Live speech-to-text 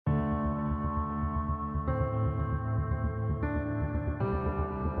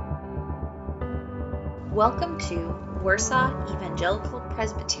Welcome to Warsaw Evangelical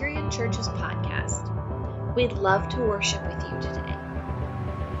Presbyterian Church's podcast. We'd love to worship with you today.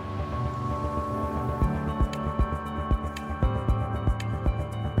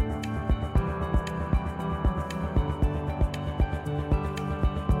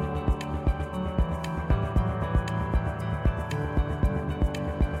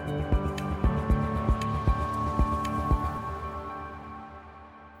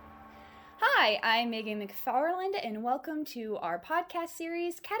 Hi, I'm Megan McFarland, and welcome to our podcast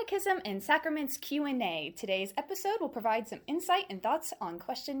series, Catechism and Sacraments Q&A. Today's episode will provide some insight and thoughts on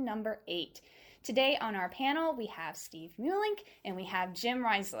question number 8. Today on our panel, we have Steve Meulink and we have Jim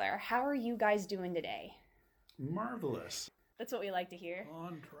Raisler. How are you guys doing today? Marvelous. That's what we like to hear.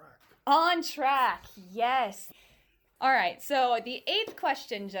 On track. On track, yes. All right, so the 8th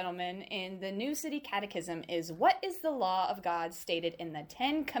question, gentlemen, in the new City Catechism is, what is the law of God stated in the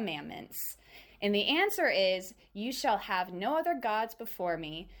 10 Commandments? And the answer is, you shall have no other gods before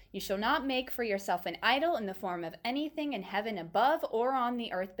me. You shall not make for yourself an idol in the form of anything in heaven above or on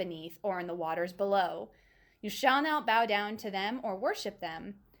the earth beneath or in the waters below. You shall not bow down to them or worship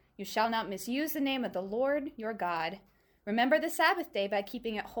them. You shall not misuse the name of the Lord your God. Remember the Sabbath day by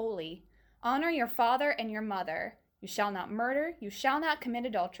keeping it holy. Honor your father and your mother. You shall not murder, you shall not commit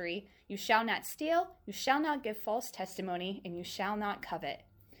adultery, you shall not steal, you shall not give false testimony, and you shall not covet.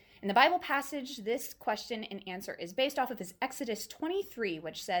 In the Bible passage, this question and answer is based off of Exodus 23,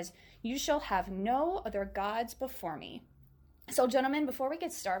 which says, you shall have no other gods before me. So, gentlemen, before we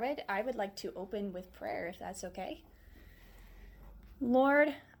get started, I would like to open with prayer, if that's okay.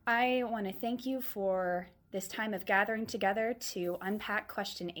 Lord, I want to thank you for this time of gathering together to unpack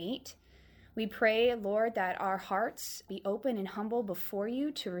question 8. We pray, Lord, that our hearts be open and humble before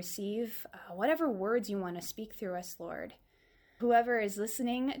you to receive whatever words you want to speak through us, Lord. Whoever is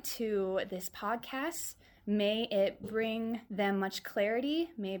listening to this podcast, may it bring them much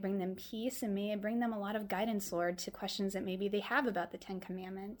clarity, may it bring them peace, and may it bring them a lot of guidance, Lord, to questions that maybe they have about the 10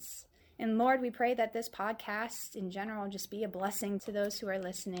 Commandments. And Lord, we pray that this podcast in general just be a blessing to those who are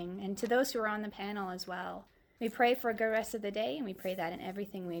listening and to those who are on the panel as well. We pray for a good rest of the day, and we pray that in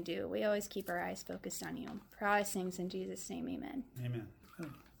everything we do, we always keep our eyes focused on you. For all these things in Jesus' name, amen. Amen.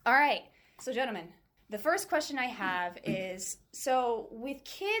 All right. So, gentlemen, the first question I have is, so with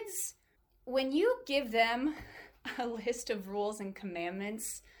kids, when you give them a list of rules and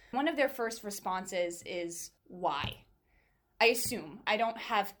commandments, one of their first responses is, why? I assume. I don't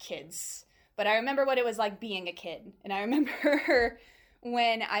have kids, but I remember what it was like being a kid. And I remember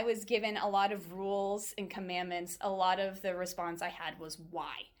when I was given a lot of rules and commandments, a lot of the response I had was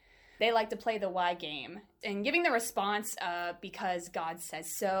why. They like to play the why game. And giving the response because God says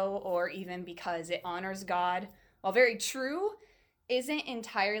so, or even because it honors God, while very true, isn't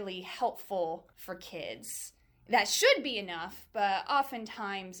entirely helpful for kids. That should be enough, but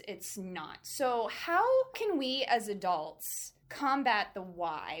oftentimes it's not. So how can we as adults combat the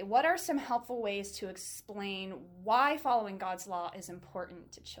why? What are some helpful ways to explain why following God's law is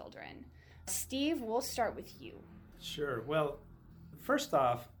important to children? Steve, we'll start with you. Sure. Well, first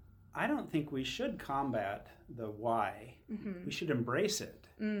off, I don't think we should combat the why. Mm-hmm. We should embrace it.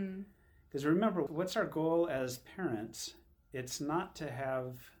 Because remember, what's our goal as parents? It's not to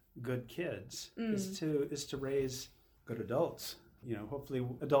have good kids. It's to raise good adults. You know, hopefully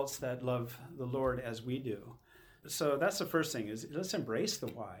adults that love the Lord as we do. So that's the first thing, is let's embrace the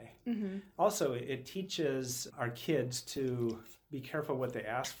why. Mm-hmm. Also, it teaches our kids to be careful what they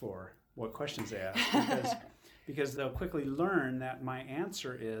ask for, what questions they ask, because they'll quickly learn that my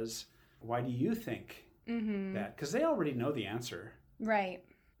answer is, why do you think that? Because they already know the answer. Right.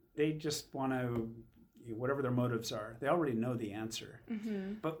 They just want to, whatever their motives are, they already know the answer.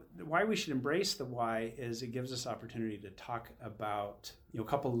 Mm-hmm. But why we should embrace the why is it gives us opportunity to talk about, a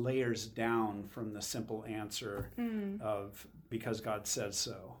couple layers down from the simple answer of because God says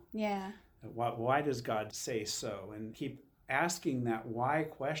so. Yeah. Why does God say so? And keep asking that why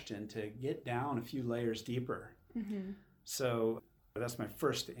question to get down a few layers deeper. Mm-hmm. So that's my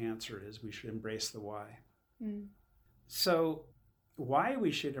first answer, is we should embrace the why. So why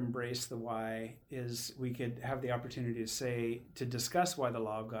we should embrace the why is we could have the opportunity to discuss why the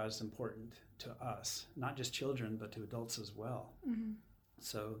law of God is important to us, not just children, but to adults as well. Mm-hmm.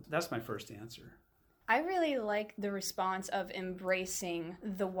 So that's my first answer. I really like the response of embracing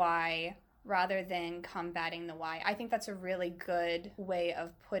the why rather than combating the why. I think that's a really good way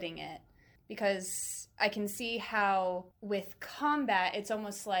of putting it, because I can see how with combat, it's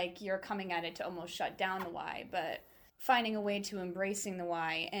almost like you're coming at it to almost shut down the why, but finding a way to embracing the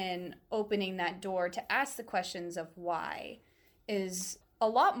why and opening that door to ask the questions of why is a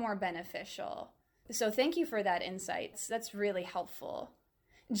lot more beneficial. So thank you for that insights. That's really helpful.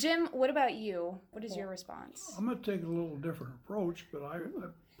 Jim, what about you? What is your response? I'm going to take a little different approach, but I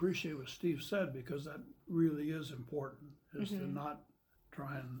appreciate what Steve said, because that really is important, is to not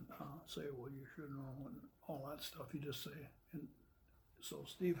try and say, well, you should know, and all that stuff. You just say, and so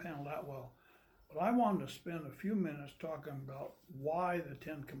Steve handled that well. But I wanted to spend a few minutes talking about why the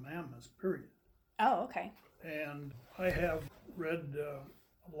Ten Commandments, period. Oh, okay. And I have read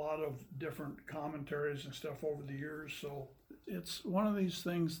a lot of different commentaries and stuff over the years, so it's one of these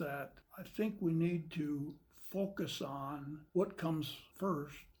things that I think we need to focus on what comes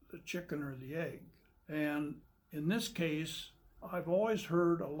first, the chicken or the egg. And in this case, I've always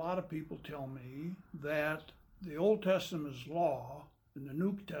heard a lot of people tell me that the Old Testament is law and the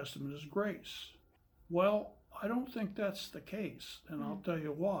New Testament is grace. Well, I don't think that's the case, and I'll tell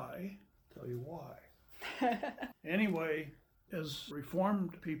you why. Anyway, as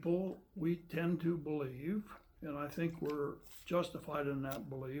Reformed people, we tend to believe, and I think we're justified in that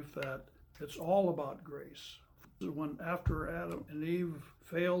belief, that it's all about grace. When after Adam and Eve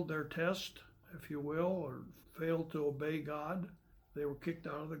failed their test, if you will, or failed to obey God, they were kicked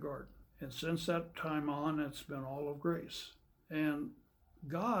out of the garden. And since that time on, it's been all of grace. And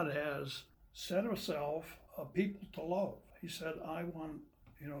God has set himself a people to love. He said, I want,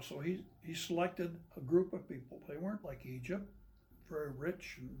 so he selected a group of people. They weren't like Egypt, very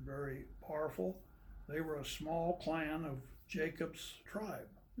rich and very powerful. They were a small clan of Jacob's tribe.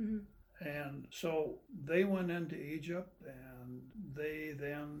 Mm-hmm. And so they went into Egypt, and they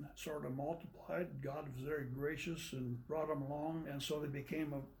then sort of multiplied. God was very gracious and brought them along, and so they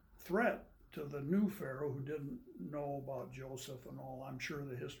became a threat to the new Pharaoh, who didn't know about Joseph and all, I'm sure,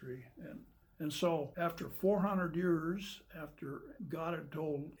 the history. And so after 400 years, after God had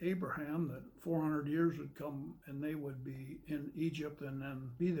told Abraham that 400 years would come and they would be in Egypt and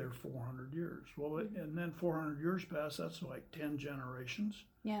then be there 400 years. Well, and then 400 years passed, that's like 10 generations.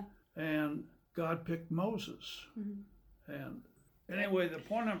 Yeah. And God picked Moses. Mm-hmm. And anyway, the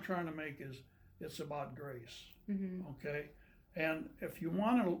point I'm trying to make is it's about grace. Mm-hmm. Okay? And if you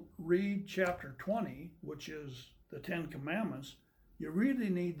want to read chapter 20, which is the Ten Commandments, you really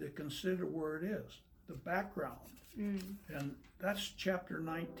need to consider where it is, the background. And that's chapter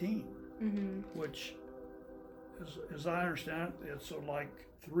 19, which, as I understand it, it's like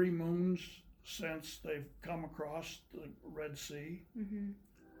 3 moons since they've come across the Red Sea.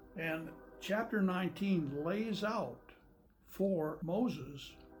 And chapter 19 lays out for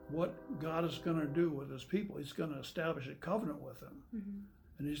Moses what God is going to do with his people. He's going to establish a covenant with them,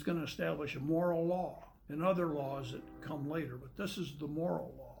 and he's going to establish a moral law and other laws that come later, but this is the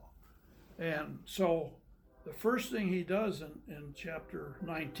moral law. And so the first thing he does in chapter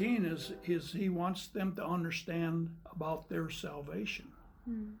 19 is he wants them to understand about their salvation.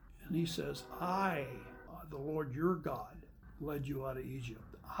 And he says, I, the Lord your God, led you out of Egypt.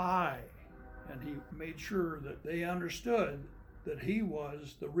 And he made sure that they understood that he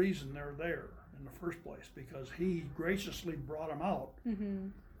was the reason they're there in the first place, because he graciously brought them out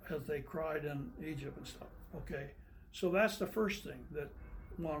as they cried in Egypt and stuff. Okay, so that's the first thing that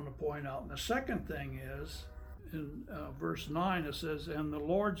I wanted to point out. And the second thing is, in verse 9 it says, and the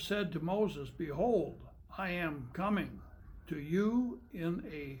Lord said to Moses, behold, I am coming to you in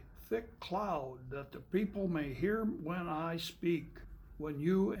a thick cloud, that the people may hear when I speak, when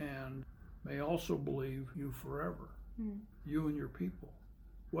you and may also believe you forever, you and your people.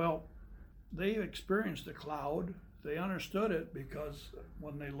 Well, they experienced the cloud. They understood it because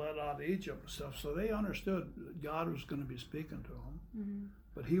when they led out of Egypt and stuff, so they understood that God was going to be speaking to them.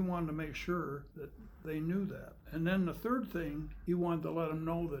 But he wanted to make sure that they knew that. And then the third thing, he wanted to let them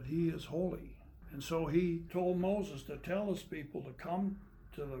know that he is holy. And so he told Moses to tell his people to come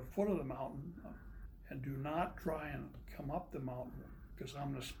to the foot of the mountain and do not try and come up the mountain, because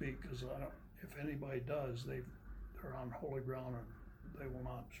I'm going to speak, because if anybody does, they're on holy ground and they will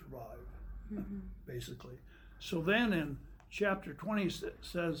not survive, basically. So then in chapter 20 it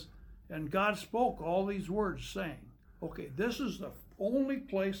says, and God spoke all these words, saying, okay, this is the only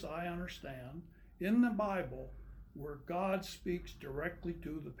place I understand in the Bible where God speaks directly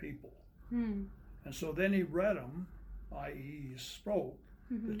to the people. And so then he read them, i.e. he spoke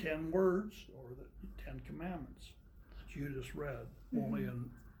the 10 words, or the 10 commandments that you just read, only in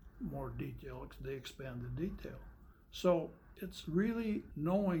more detail. They expand the detail. So it's really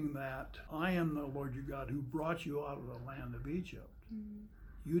knowing that I am the Lord your God who brought you out of the land of Egypt.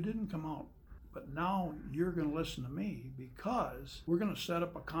 You didn't come out, but now you're going to listen to me, because we're going to set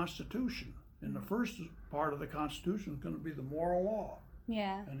up a constitution. And the first part of the constitution is going to be the moral law.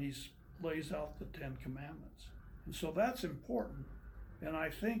 Yeah. And he lays out the 10 commandments. And so that's important. And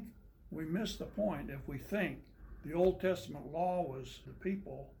I think we miss the point if we think the Old Testament law was the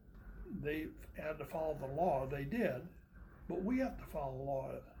people, they had to follow the law. They did, but we have to follow the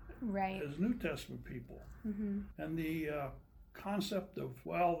law as New Testament people. And the concept of,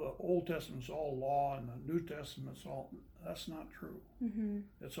 well, the Old Testament's all law and the New Testament's all, that's not true.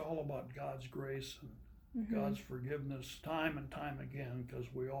 It's all about God's grace and God's forgiveness time and time again, because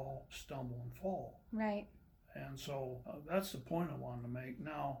we all stumble and fall. Right. And so that's the point I wanted to make.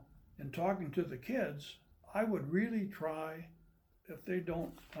 Now, in talking to the kids, I would really try, if they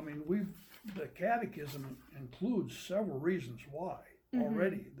don't, I mean, the catechism includes several reasons why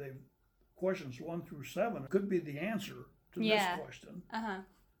already. Questions 1 through 7 could be the answer to this question.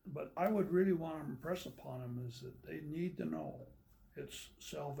 But I would really want to impress upon them is that they need to know it's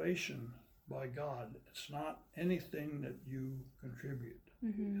salvation by God. It's not anything that you contribute.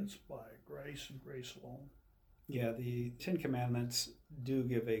 It's by grace and grace alone. Yeah, the Ten Commandments do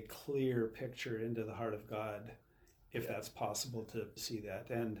give a clear picture into the heart of God, if that's possible to see that.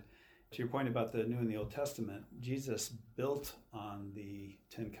 And to your point about the New and the Old Testament, Jesus built on the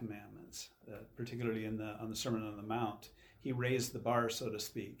Ten Commandments, particularly on the Sermon on the Mount. He raised the bar, so to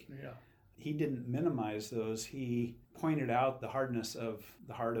speak. Yeah. He didn't minimize those. He pointed out the hardness of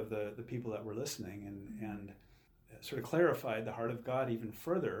the heart of the people that were listening and sort of clarified the heart of God even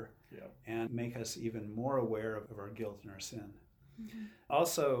further and make us even more aware of our guilt and our sin.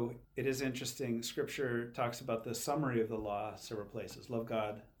 Also, it is interesting, Scripture talks about the summary of the law several places. Love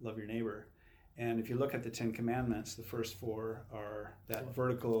God, love your neighbor. And if you look at the Ten Commandments, the first 4 are that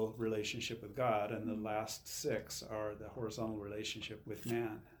vertical relationship with God, and the last 6 are the horizontal relationship with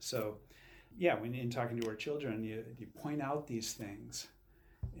man. So, yeah, when in talking to our children, you point out these things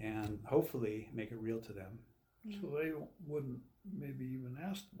and hopefully make it real to them. So they wouldn't maybe even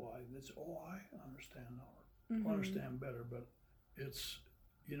ask why. They say, oh, I understand now. I understand better, but it's,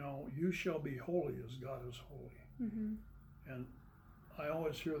 you shall be holy as God is holy. And I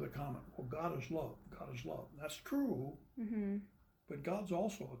always hear the comment, well, God is love. God is love. That's true, but God's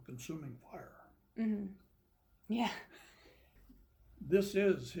also a consuming fire. Yeah. This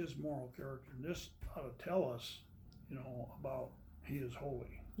is his moral character. This ought to tell us, about he is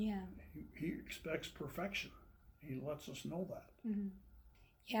holy. Yeah. He expects perfection. He lets us know that.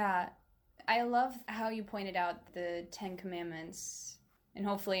 Yeah. I love how you pointed out the Ten Commandments, and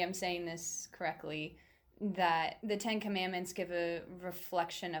hopefully I'm saying this correctly, that the Ten Commandments give a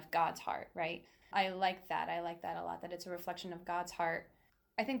reflection of God's heart, right? I like that. I like that a lot, that it's a reflection of God's heart.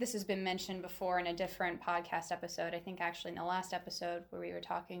 I think this has been mentioned before in a different podcast episode. I think actually in the last episode where we were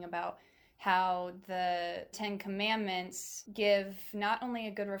talking about how the Ten Commandments give not only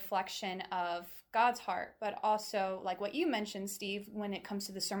a good reflection of God's heart, but also, like what you mentioned, Steve, when it comes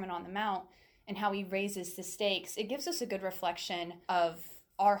to the Sermon on the Mount and how he raises the stakes, it gives us a good reflection of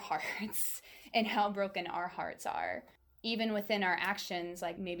our hearts and how broken our hearts are. Even within our actions,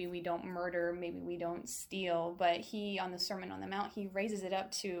 like maybe we don't murder, maybe we don't steal, but he, on the Sermon on the Mount, he raises it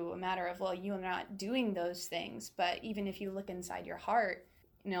up to a matter of, well, you are not doing those things, but even if you look inside your heart,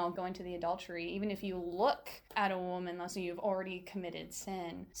 going to the adultery, even if you look at a woman, let's say you've already committed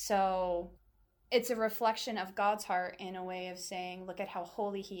sin. So it's a reflection of God's heart in a way of saying, look at how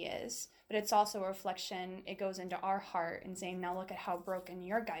holy he is. But it's also a reflection, it goes into our heart and saying, now look at how broken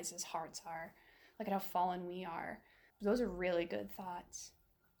your guys' hearts are. Look at how fallen we are. Those are really good thoughts.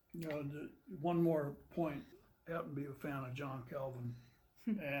 One more point. I happen to be a fan of John Calvin.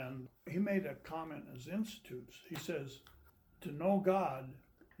 And he made a comment in his Institutes. He says, to know God,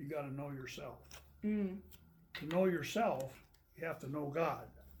 you got to know yourself. To know yourself, you have to know God.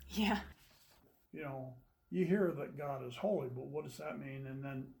 Yeah. You hear that God is holy, but what does that mean? And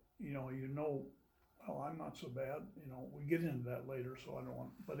then, well, I'm not so bad. We get into that later, so I don't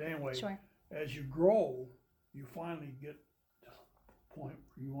want, but anyway, Sure. As you grow, you finally get to the point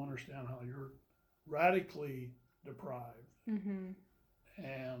where you understand how you're radically deprived.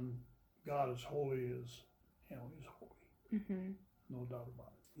 And God is holy as, he's holy. No doubt about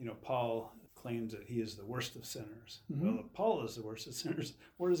it. Paul claims that he is the worst of sinners. Well, if Paul is the worst of sinners,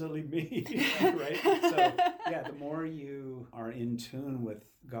 where does it leave me? Right? So, yeah, the more you are in tune with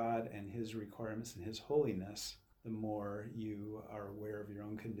God and his requirements and his holiness, the more you are aware of your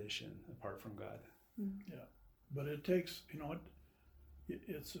own condition apart from God. Yeah, but it takes,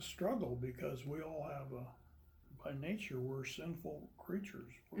 it's a struggle because we all have by nature, we're sinful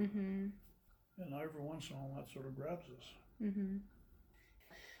creatures. And every once in a while that sort of grabs us.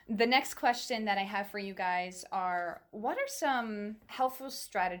 The next question that I have for you guys are, what are some helpful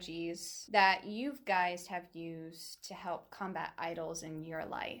strategies that you guys have used to help combat idols in your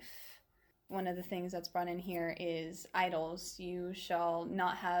life? one of the things that's brought in here is idols. You shall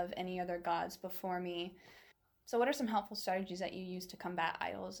not have any other gods before me. So what are some helpful strategies that you use to combat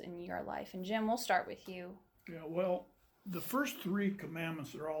idols in your life? And Jim, we'll start with you. Yeah, well, the first 3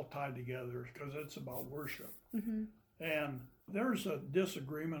 commandments are all tied together because it's about worship. Mm-hmm. And there's a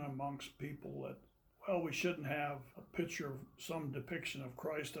disagreement amongst people that, well, we shouldn't have a picture of some depiction of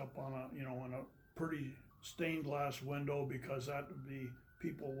Christ up on in a pretty stained glass window because that would be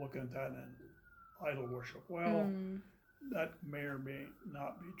people looking at that in idol worship. Well, that may or may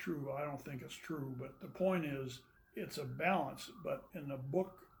not be true. I don't think it's true. But the point is, it's a balance. But in the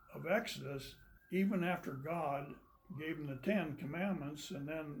book of Exodus, even after God gave him the 10 commandments, and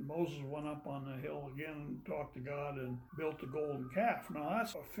then Moses went up on the hill again and talked to God and built the golden calf. Now,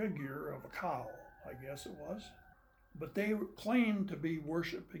 that's a figure of a cow, I guess it was. But they claimed to be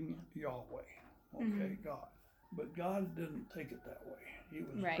worshiping Yahweh, God. But God didn't take it that way. He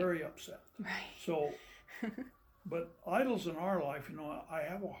was very upset. Right. So, but idols in our life, I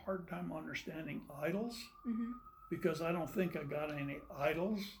have a hard time understanding idols because I don't think I got any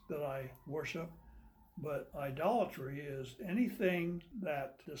idols that I worship. But idolatry is anything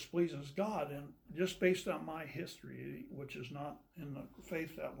that displeases God. And just based on my history, which is not in the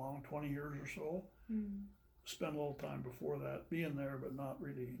faith that long, 20 years or so, spent a little time before that being there, but not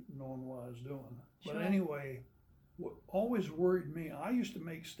really knowing what I was doing. Sure. But anyway, what always worried me, I used to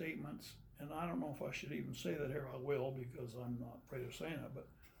make statements, and I don't know if I should even say that here. I will, because I'm not afraid of saying it. But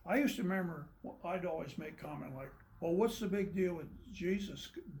I used to remember, I'd always make comment like, well, what's the big deal with Jesus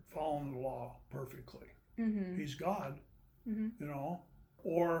following the law perfectly? Mm-hmm. He's God,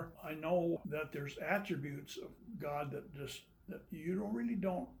 Or I know that there's attributes of God that you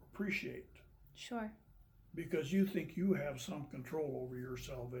don't appreciate. Sure. Because you think you have some control over your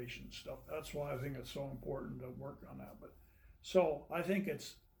salvation stuff. That's why I think it's so important to work on that. But so I think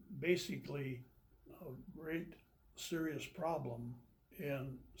it's basically a great serious problem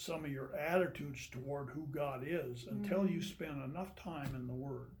in some of your attitudes toward who God is until you spend enough time in the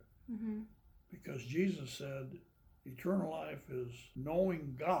Word. Mm-hmm. Because Jesus said eternal life is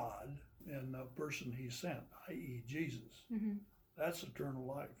knowing God and the person he sent, i.e. Jesus. Mm-hmm. That's eternal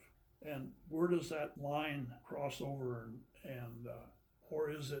life. And where does that line cross over and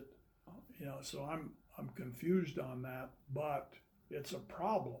or is it, so I'm confused on that, but it's a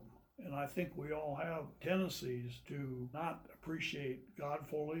problem. And I think we all have tendencies to not appreciate God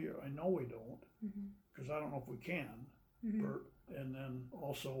fully. I know we don't, because I don't know if we can. Bert. And then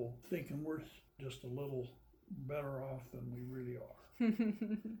also thinking we're just a little better off than we really are.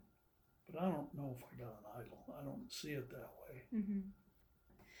 But I don't know if I got an idol. I don't see it that way.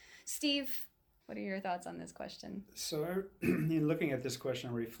 Steve, what are your thoughts on this question? So in looking at this question,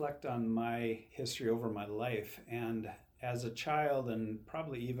 I reflect on my history over my life. And as a child, and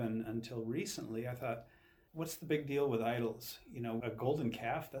probably even until recently, I thought, what's the big deal with idols? A golden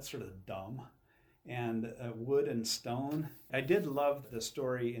calf, that's sort of dumb. And wood and stone. I did love the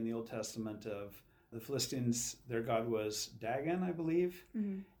story in the Old Testament of the Philistines. Their god was Dagon, I believe.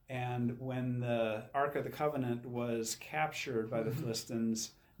 Mm-hmm. And when the Ark of the Covenant was captured by the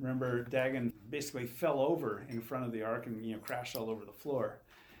Philistines, remember Dagon basically fell over in front of the Ark and crashed all over the floor.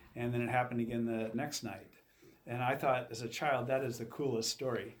 And then it happened again the next night. And I thought as a child, that is the coolest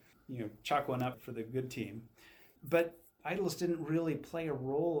story. Chalk one up for the good team. But idols didn't really play a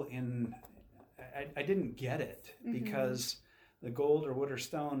role in... I didn't get it because the gold or wood or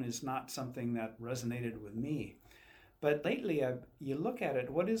stone is not something that resonated with me. But lately, you look at it,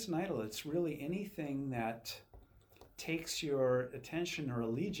 what is an idol? It's really anything that takes your attention or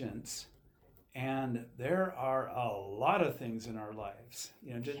allegiance, and there are a lot of things in our lives.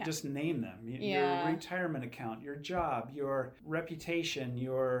 Just name them. Your retirement account, your job, your reputation,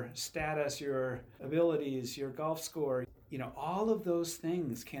 your status, your abilities, your golf score. All of those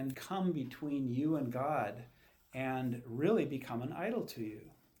things can come between you and God and really become an idol to you.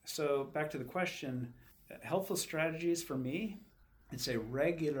 So back to the question, helpful strategies for me, it's a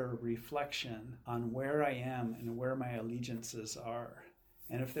regular reflection on where I am and where my allegiances are.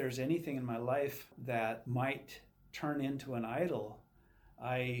 And if there's anything in my life that might turn into an idol,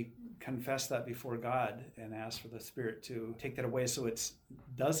 I confess that before God and ask for the Spirit to take that away so it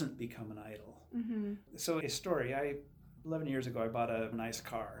doesn't become an idol. Mm-hmm. So a story, 11 years ago, I bought a nice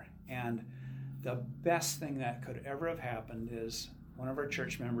car, and the best thing that could ever have happened is one of our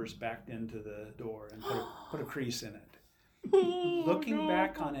church members backed into the door and put a crease in it. Looking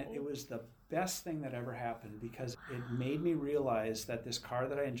back on it, it was the best thing that ever happened because it made me realize that this car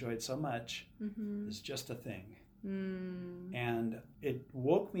that I enjoyed so much is just a thing. And it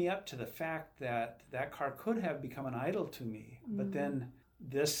woke me up to the fact that car could have become an idol to me, but then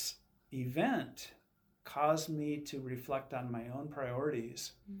this event caused me to reflect on my own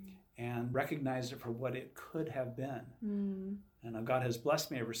priorities and recognize it for what it could have been. And God has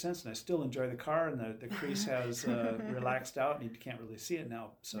blessed me ever since, and I still enjoy the car, and the crease has relaxed out, and you can't really see it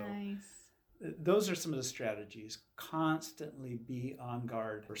now. So Nice. Those are some of the strategies. Constantly be on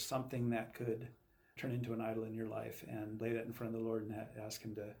guard for something that could turn into an idol in your life, and lay that in front of the Lord and ask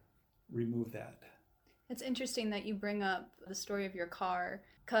him to remove that. It's interesting that you bring up the story of your car,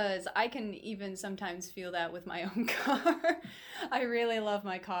 because I can even sometimes feel that with my own car. I really love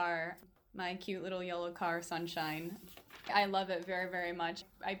my car, my cute little yellow car, Sunshine. I love it very, very much.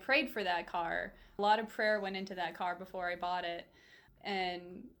 I prayed for that car. A lot of prayer went into that car before I bought it.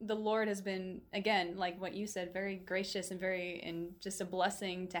 And the Lord has been, again, like what you said, very gracious and just a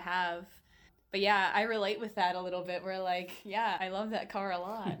blessing to have. But yeah, I relate with that a little bit. We're like, yeah, I love that car a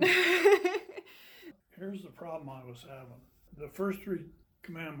lot. Here's the problem I was having. The first 3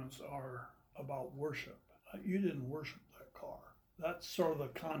 commandments are about worship. You didn't worship that car. That's sort of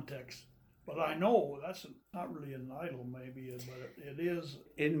the context. But I know that's not really an idol, maybe, but it is.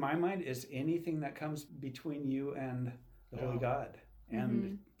 In my mind, it's anything that comes between you and the Holy God.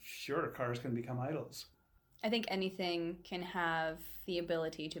 And sure, cars can become idols. I think anything can have the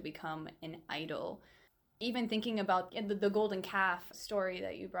ability to become an idol. Even thinking about the golden calf story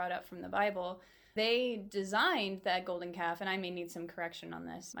that you brought up from the Bible, they designed that golden calf, and I may need some correction on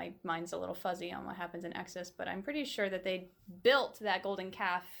this. My mind's a little fuzzy on what happens in Exodus, but I'm pretty sure that they built that golden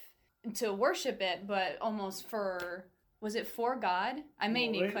calf to worship it, but almost was it for God? I may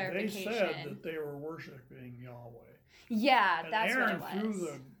need clarification. They said that they were worshiping Yahweh. Yeah, and that's Aaron what it was. threw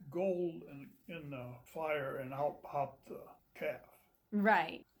the gold in the fire and out popped the calf.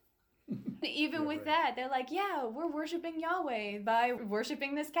 Right. Even with that, they're like, yeah, we're worshiping Yahweh by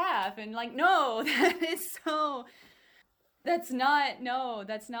worshiping this calf. And like, no, that's not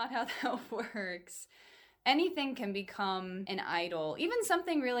how that works. Anything can become an idol, even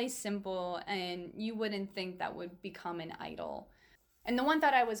something really simple, and you wouldn't think that would become an idol. And the one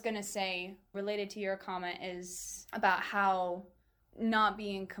thought I was going to say related to your comment is about how not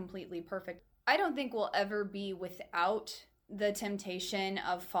being completely perfect. I don't think we'll ever be without the temptation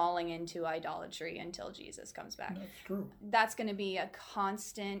of falling into idolatry until Jesus comes back. That's true. That's going to be a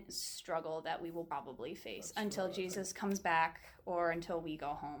constant struggle that we will probably face until Jesus comes back or until we go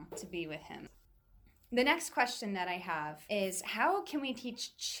home to be with him. The next question that I have is, how can we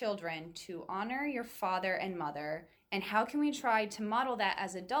teach children to honor your father and mother, and how can we try to model that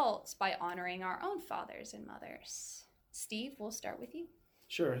as adults by honoring our own fathers and mothers? Steve, we'll start with you.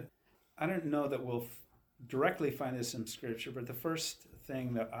 Sure. I don't know that we'll directly find this in Scripture, but the first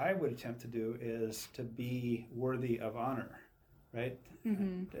thing that I would attempt to do is to be worthy of honor, right?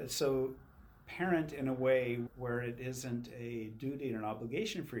 Mm-hmm. So parent in a way where it isn't a duty and an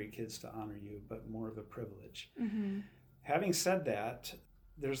obligation for your kids to honor you, but more of a privilege. Mm-hmm. Having said that,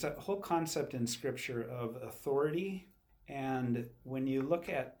 there's a whole concept in Scripture of authority, and when you look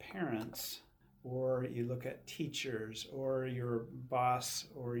at parents, or you look at teachers, or your boss,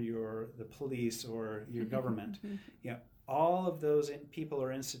 or the police, or your government, all of those people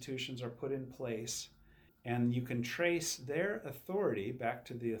or institutions are put in place, and you can trace their authority back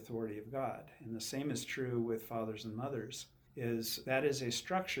to the authority of God. And the same is true with fathers and mothers. That is a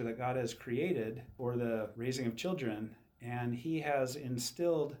structure that God has created for the raising of children, and he has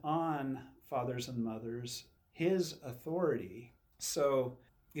instilled on fathers and mothers his authority. So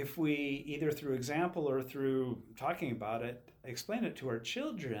if we, either through example or through talking about it, explain it to our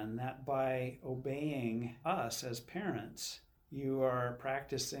children that by obeying us as parents, you are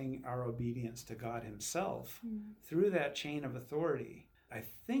practicing our obedience to God himself through that chain of authority, I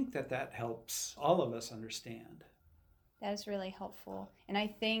think that helps all of us understand. That is really helpful. And I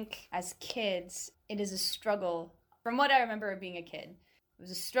think as kids, it is a struggle. From what I remember of being a kid, it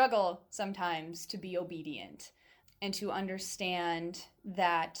was a struggle sometimes to be obedient and to understand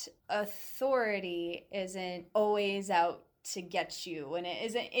that authority isn't always out to get you. And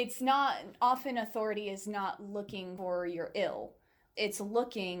often authority is not looking for your ill. It's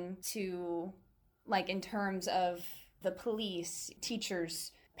looking to, like in terms of the police,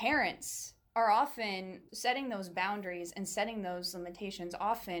 teachers, parents are often setting those boundaries and setting those limitations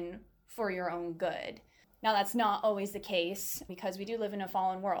often for your own good. Now, that's not always the case because we do live in a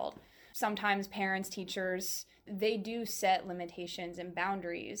fallen world. Sometimes parents, teachers, they do set limitations and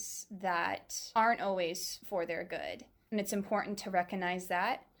boundaries that aren't always for their good. And it's important to recognize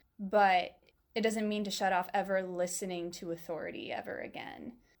that, but it doesn't mean to shut off ever listening to authority ever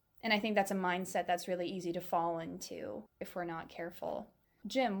again. And I think that's a mindset that's really easy to fall into if we're not careful.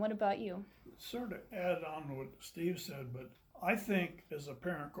 Jim, what about you? Sort of add on to what Steve said, but I think as a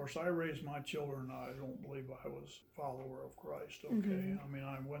parent, of course, I raised my children. I don't believe I was a follower of Christ. Okay, I mean,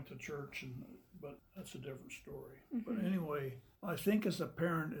 I went to church, but that's a different story. But anyway, I think as a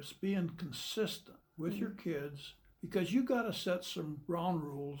parent, it's being consistent with your kids, because you got to set some ground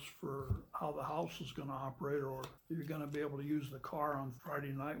rules for how the house is going to operate, or you're going to be able to use the car on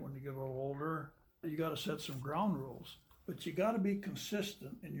Friday night when you get a little older. You got to set some ground rules, but you got to be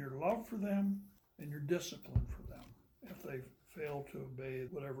consistent in your love for them and your discipline for them if they fail to obey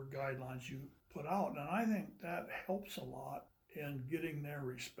whatever guidelines you put out. And I think that helps a lot in getting their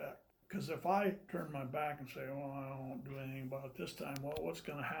respect. Because if I turn my back and say, well, I don't do anything about it this time, well, what's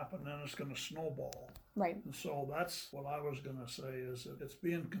going to happen? Then it's going to snowball. Right. And so that's what I was going to say, is that it's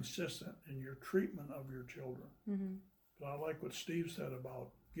being consistent in your treatment of your children. But I like what Steve said about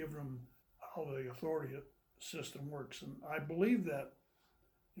giving them how the authority system works. And I believe that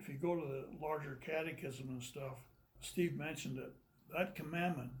if you go to the larger catechism and stuff, Steve mentioned it, that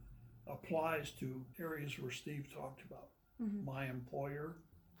commandment applies to areas where Steve talked about. My employer,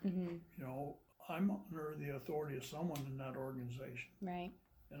 you know, I'm under the authority of someone in that organization. Right.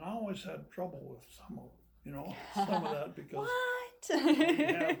 And I always had trouble with some of, you know, some of that because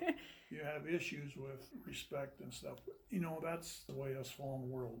you have issues with respect and stuff. But, you know, that's the way this fallen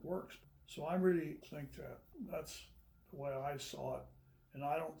world works. So I really think that that's the way I saw it. And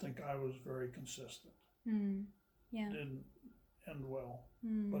I don't think I was very consistent. Yeah. It didn't end well.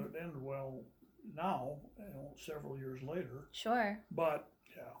 But it ended well now, you know, several years later. Sure. But,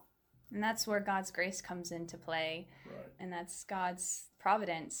 yeah. And that's where God's grace comes into play. Right. And that's God's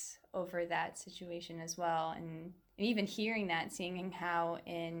providence over that situation as well. And even hearing that, seeing how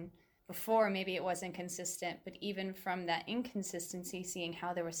before maybe it wasn't consistent, but even from that inconsistency, seeing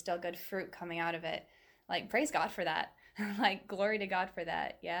how there was still good fruit coming out of it. Like, praise God for that. Like, glory to God for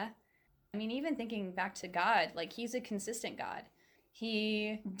that. Yeah. I mean, even thinking back to God, like, he's a consistent God.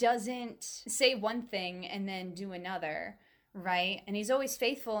 He doesn't say one thing and then do another, right? And he's always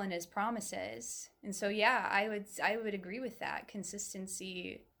faithful in his promises. And so, yeah, I would agree with that.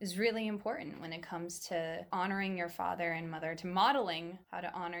 Consistency is really important when it comes to honoring your father and mother, to modeling how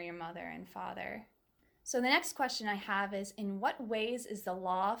to honor your mother and father. So the next question I have is, in what ways is the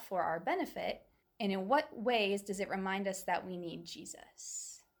law for our benefit? And in what ways does it remind us that we need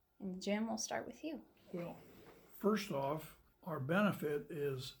Jesus? And Jim, we'll start with you. Well, first off, our benefit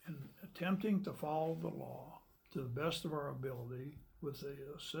is in attempting to follow the law to the best of our ability with the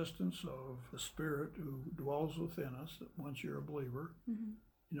assistance of the Spirit who dwells within us once you're a believer.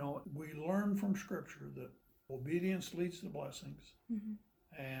 You know, we learn from Scripture that obedience leads to blessings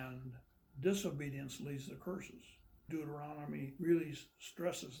and disobedience leads to curses. Deuteronomy really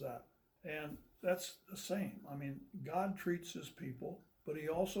stresses that. And that's the same. I mean, God treats his people, but he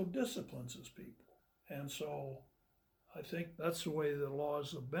also disciplines his people. And so I think that's the way the law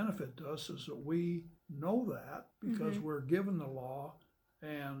is a benefit to us, is that we know that because we're given the law.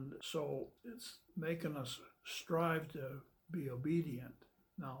 And so it's making us strive to be obedient.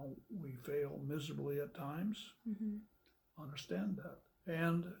 Now, we fail miserably at times. Understand that.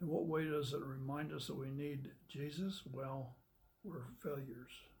 And in what way does it remind us that we need Jesus? Well, we're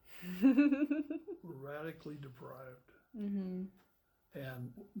failures. We're radically deprived.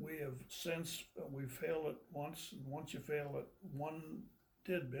 And we have since, we failed it once, and once you fail at one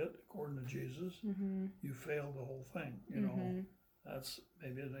tidbit, according to Jesus, you failed the whole thing, you know. That's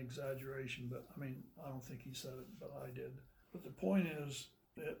maybe an exaggeration, but I mean, I don't think he said it, but I did. But the point is,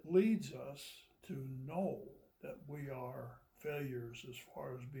 it leads us to know that we are failures as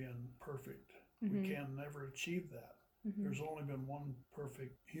far as being perfect. We can never achieve that. There's only been one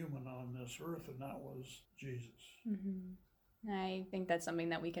perfect human on this earth, and that was Jesus. I think that's something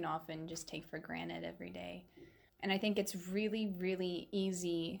that we can often just take for granted every day. And I think it's really, really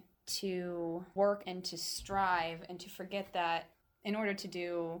easy to work and to strive and to forget that in order to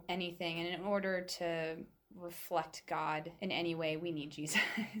do anything and in order to reflect God in any way, we need Jesus.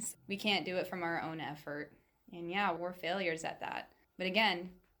 We can't do it from our own effort. And yeah, we're failures at that. But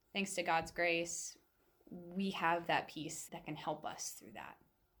again, thanks to God's grace, we have that peace that can help us through that.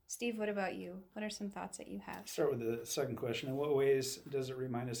 Steve, what about you? What are some thoughts that you have? Start with the second question. In what ways does it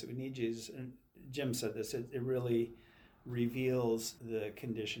remind us that we need Jesus? And Jim said this, it really reveals the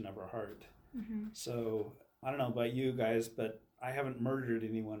condition of our heart. So I don't know about you guys, but I haven't murdered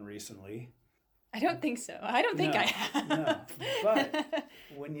anyone recently. I don't think so. I don't think I have. No. But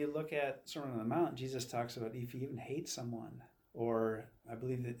when you look at Sermon on the Mount, Jesus talks about if you even hate someone, or I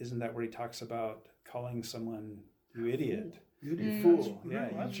believe that isn't that where he talks about calling someone you idiot? You fool.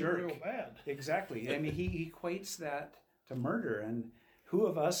 Yeah, you that's jerk. Real bad. Exactly. I mean, he equates that to murder. And who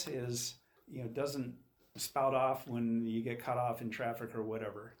of us is, doesn't spout off when you get cut off in traffic or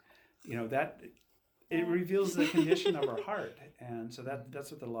whatever. That it reveals the condition of our heart. And so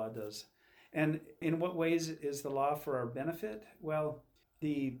that's what the law does. And in what ways is the law for our benefit? Well,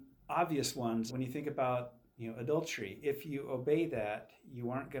 the obvious ones, when you think about adultery, if you obey that, you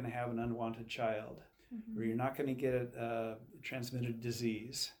aren't going to have an unwanted child, or you're not going to get a transmitted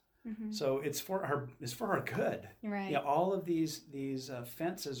disease. So it's for our good. Right. All of these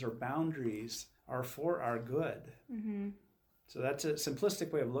fences or boundaries are for our good. So that's a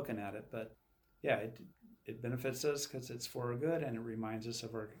simplistic way of looking at it, but it benefits us because it's for our good, and it reminds us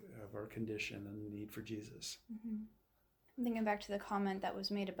of our condition and the need for Jesus. I'm thinking back to the comment that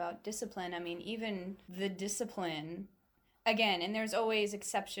was made about discipline. I mean, even the discipline, again, and there's always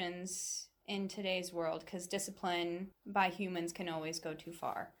exceptions in today's world because discipline by humans can always go too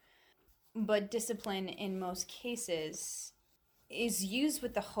far. But discipline in most cases is used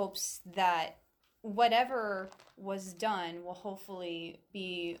with the hopes that whatever was done will hopefully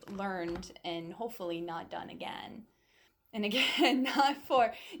be learned and hopefully not done again. And again,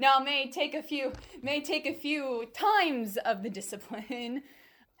 it may take a few times of the discipline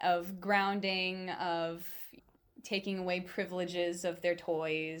of grounding, of taking away privileges of their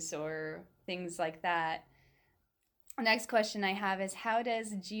toys or things like that. The next question I have is, how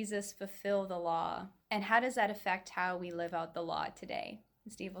does Jesus fulfill the law? And how does that affect how we live out the law today?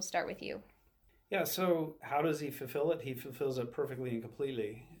 Steve, we'll start with you. Yeah, so how does he fulfill it? He fulfills it perfectly and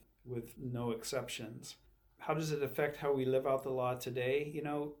completely with no exceptions. How does it affect how we live out the law today? I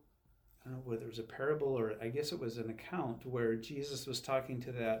don't know whether it was a parable or I guess it was an account where Jesus was talking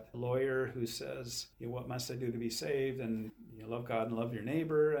to that lawyer who says, what must I do to be saved? And love God and love your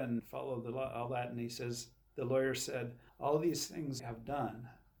neighbor and follow the law, all that. And he says, the lawyer said, all these things I've done.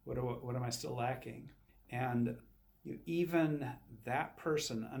 What am I still lacking? And even that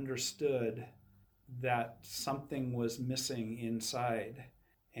person understood that something was missing inside.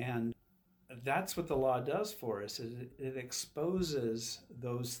 And that's what the law does for us. It exposes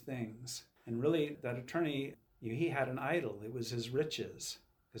those things. And really, that attorney, he had an idol. It was his riches,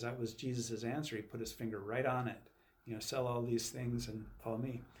 because that was Jesus' answer. He put his finger right on it. Sell all these things and follow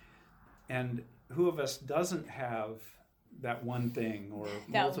me. And who of us doesn't have that one thing or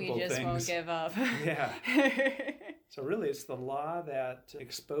multiple things? That we just won't give up. Yeah. So really, it's the law that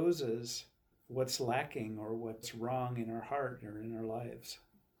exposes what's lacking or what's wrong in our heart or in our lives.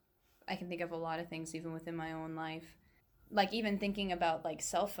 I can think of a lot of things even within my own life. Like even thinking about like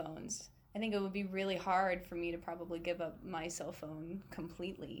cell phones. I think it would be really hard for me to probably give up my cell phone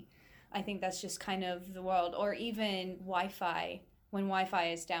completely. I think that's just kind of the world. Or even Wi-Fi. When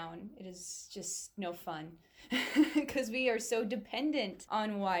Wi-Fi is down, it is just no fun. Because we are so dependent on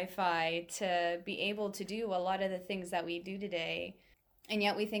Wi-Fi to be able to do a lot of the things that we do today. And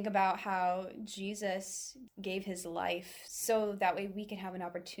yet we think about how Jesus gave his life so that way we can have an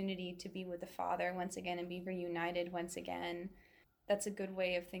opportunity to be with the Father once again and be reunited once again. That's a good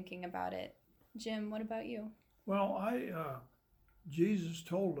way of thinking about it. Jim, what about you? Well, Jesus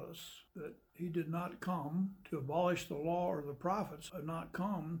told us that he did not come to abolish the law or the prophets, had not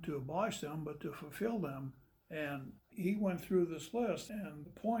come to abolish them, but to fulfill them. And he went through this list, and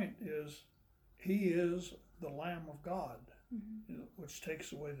the point is, he is the Lamb of God, which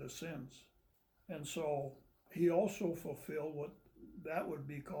takes away the sins. And so he also fulfilled what that would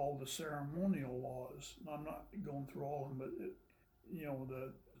be called the ceremonial laws. I'm not going through all of them, but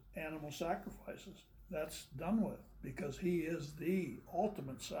the animal sacrifices, that's done with because he is the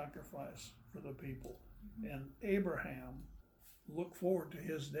ultimate sacrifice for the people. And Abraham looked forward to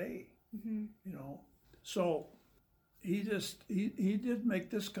his day, So he did make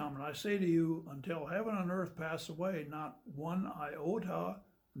this comment. I say to you, until heaven and earth pass away, not one iota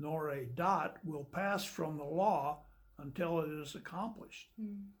nor a dot will pass from the law until it is accomplished.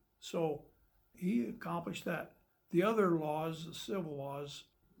 So he accomplished that. The other laws, the civil laws,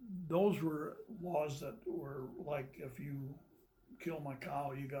 those were laws that were like, if you kill my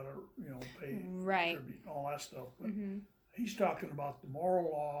cow, you got to pay tribute, all that stuff. But he's talking about the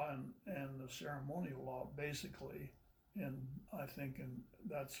moral law and the ceremonial law, basically. And I think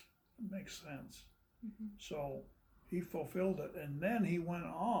that makes sense. So he fulfilled it. And then he went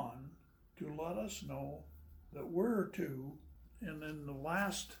on to let us know that we're to, and then the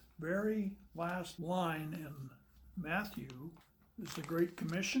very last line in Matthew is the Great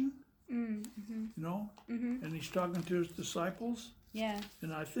Commission, and he's talking to his disciples. Yeah.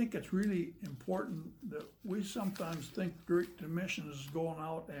 And I think it's really important that we sometimes think Great Commission is going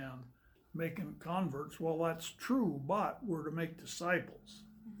out and making converts. Well, that's true, but we're to make disciples.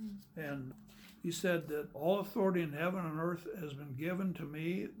 And he said that all authority in heaven and earth has been given to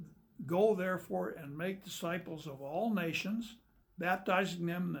me. Go therefore and make disciples of all nations, baptizing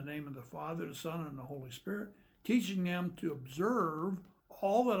them in the name of the Father, the Son, and the Holy Spirit, teaching them to observe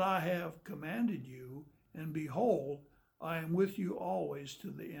all that I have commanded you, and behold, I am with you always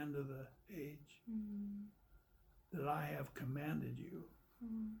to the end of the age. That I have commanded you.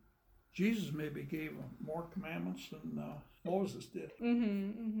 Jesus maybe gave them more commandments than Moses did.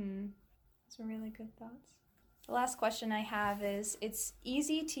 Those are really good thoughts. The last question I have is, it's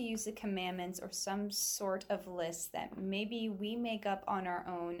easy to use the commandments or some sort of list that maybe we make up on our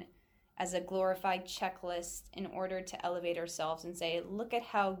own as a glorified checklist in order to elevate ourselves and say, look at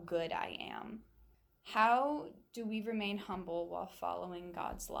how good I am. How do we remain humble while following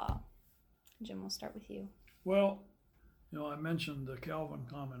God's law? Jim, we'll start with you. Well, I mentioned the Calvin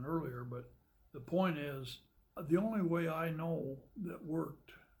comment earlier, but the point is, the only way I know that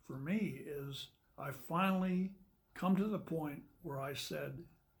worked for me is I finally come to the point where I said,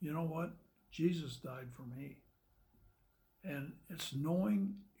 you know what? Jesus died for me. And it's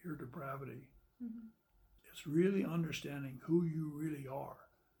knowing your depravity. It's really understanding who you really are.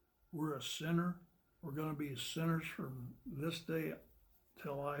 We're a sinner. We're going to be sinners from this day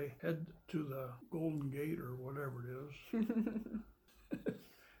till I head to the Golden Gate or whatever it is.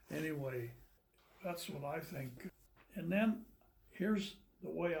 Anyway, that's what I think. And then here's the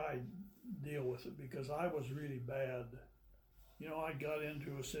way I deal with it, because I was really bad. I got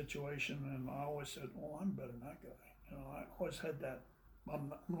into a situation and I always said, oh, I'm better than that guy. I always had that,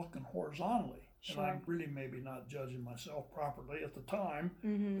 I'm looking horizontally. Sure. And I'm really maybe not judging myself properly at the time,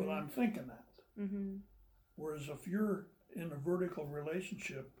 but I'm thinking that. Whereas if you're in a vertical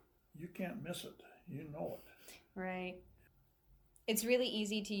relationship, you can't miss it. You know it. Right. It's really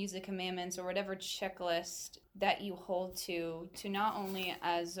easy to use the commandments or whatever checklist that you hold to not only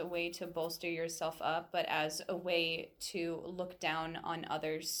as a way to bolster yourself up, but as a way to look down on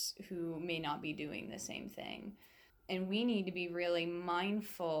others who may not be doing the same thing. And we need to be really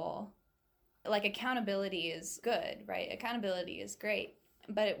mindful. Like, accountability is good, right? Accountability is great.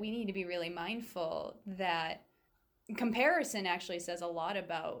 But we need to be really mindful that comparison actually says a lot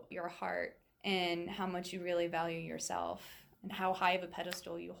about your heart and how much you really value yourself and how high of a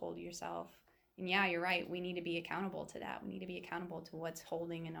pedestal you hold yourself. And yeah, you're right. We need to be accountable to that. We need to be accountable to what's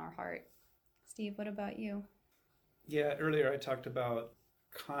holding in our heart. Steve, what about you? Yeah, earlier I talked about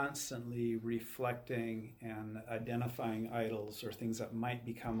constantly reflecting and identifying idols or things that might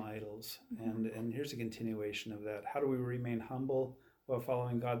become idols. And here's a continuation of that. How do we remain humble while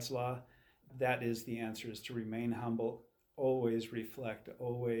following God's law? That is the answer, is to remain humble, always reflect,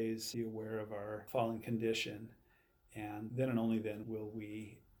 always be aware of our fallen condition. And then and only then will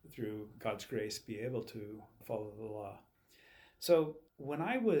we, through God's grace, be able to follow the law. So when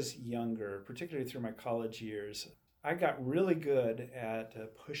I was younger, particularly through my college years, I got really good at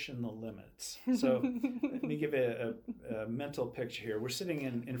pushing the limits. So let me give a mental picture here. We're sitting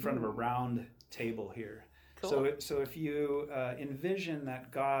in front of a round table here. Cool. So if you envision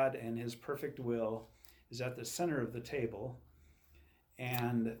that God and his perfect will is at the center of the table,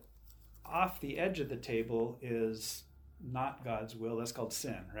 and off the edge of the table is not God's will, that's called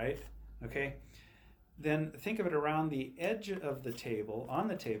sin, right? Okay? Then think of it around the edge of the table, on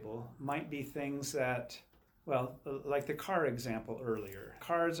the table, might be things that, well, like the car example earlier.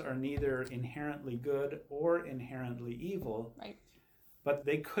 Cars are neither inherently good or inherently evil. Right. But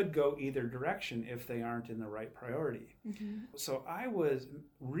they could go either direction if they aren't in the right priority. So I was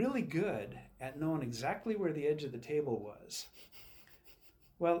really good at knowing exactly where the edge of the table was.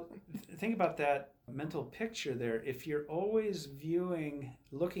 Well, think about that mental picture there. If you're always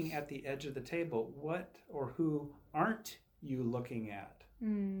looking at the edge of the table, what or who aren't you looking at?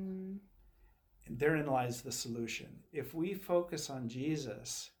 And therein lies the solution. If we focus on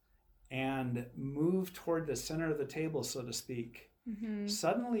Jesus and move toward the center of the table, so to speak,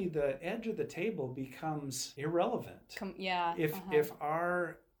 suddenly the edge of the table becomes irrelevant. If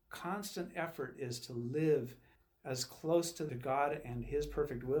our constant effort is to live as close to the God and his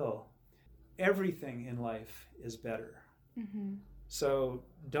perfect will, everything in life is better. So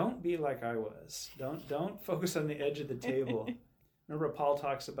don't be like I was. Don't focus on the edge of the table. Remember Paul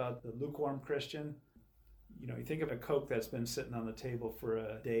talks about the lukewarm Christian? You think of a Coke that's been sitting on the table for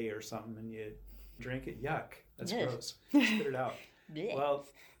a day or something and you drink it. Yuck. That's gross. Spit it out. Well,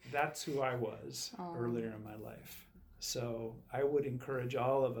 that's who I was earlier in my life. So I would encourage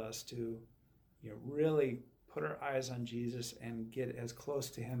all of us to really put our eyes on Jesus and get as close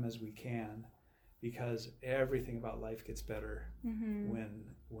to him as we can, because everything about life gets better when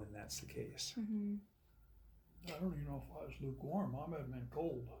that's the case. I don't even know if I was lukewarm. I might have been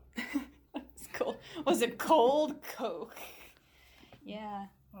cold. That's cool. Was it cold Coke? Yeah.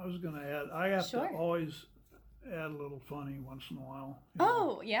 I was going to add, I have Sure. to always add a little funny once in a while.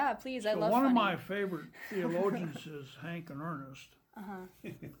 Oh, yeah, please. I love one funny. of my favorite theologians is Hank and Ernest.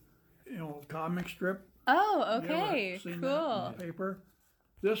 You know, comic strip. Oh, You ever okay. seen Cool. that in the paper?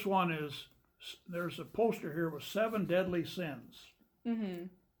 This one is, there's a poster here with 7 deadly sins. Mm-hmm.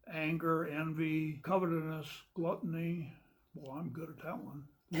 Anger, envy, covetousness, gluttony. Well, I'm good at that one.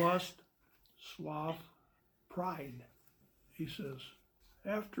 Lust, sloth, pride. He says,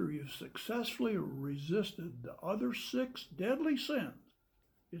 after you've successfully resisted the other 6 deadly sins,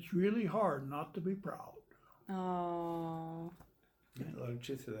 it's really hard not to be proud. Oh. A lot of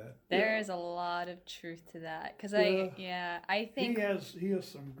truth to that. There's a lot of truth to that. Because I think... He has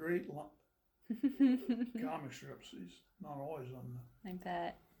some great comic strips. He's not always on I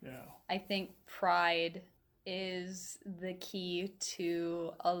bet. Yeah. I think pride is the key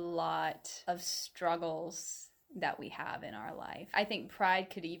to a lot of struggles that we have in our life. I think pride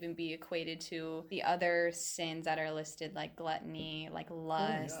could even be equated to the other sins that are listed, like gluttony, like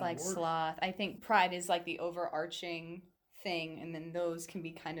lust, like sloth. I think pride is like the overarching thing, and then those can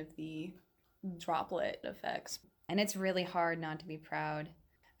be kind of the droplet effects. And it's really hard not to be proud.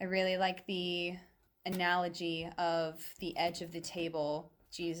 I really like the analogy of the edge of the table,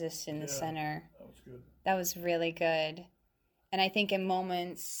 Jesus in the center. That was good. That was really good. And I think in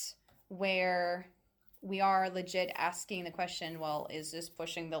moments where we are legit asking the question, well, is this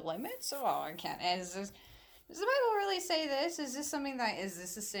pushing the limits? Oh, I can't. Does the Bible really say this? Is this something is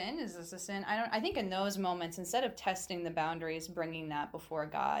this a sin? Is this a sin? I think in those moments, instead of testing the boundaries, bringing that before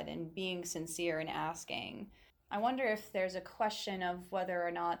God and being sincere and asking, I wonder if there's a question of whether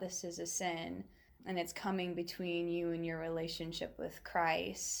or not this is a sin and it's coming between you and your relationship with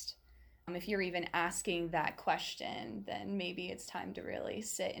Christ. If you're even asking that question, then maybe it's time to really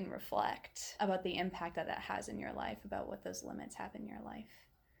sit and reflect about the impact that has in your life, about what those limits have in your life.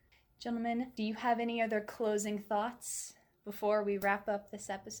 Gentlemen, do you have any other closing thoughts before we wrap up this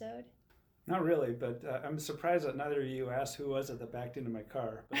episode? Not really, but I'm surprised that neither of you asked who was it that backed into my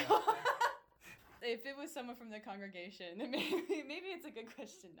car. But, if it was someone from the congregation, then maybe it's a good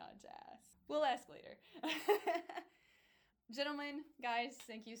question not to ask. We'll ask later. Gentlemen, guys,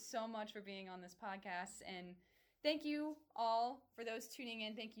 thank you so much for being on this podcast. And thank you all for those tuning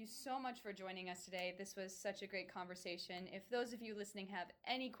in. Thank you so much for joining us today. This was such a great conversation. If those of you listening have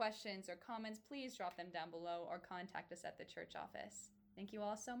any questions or comments, please drop them down below or contact us at the church office. Thank you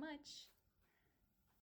all so much.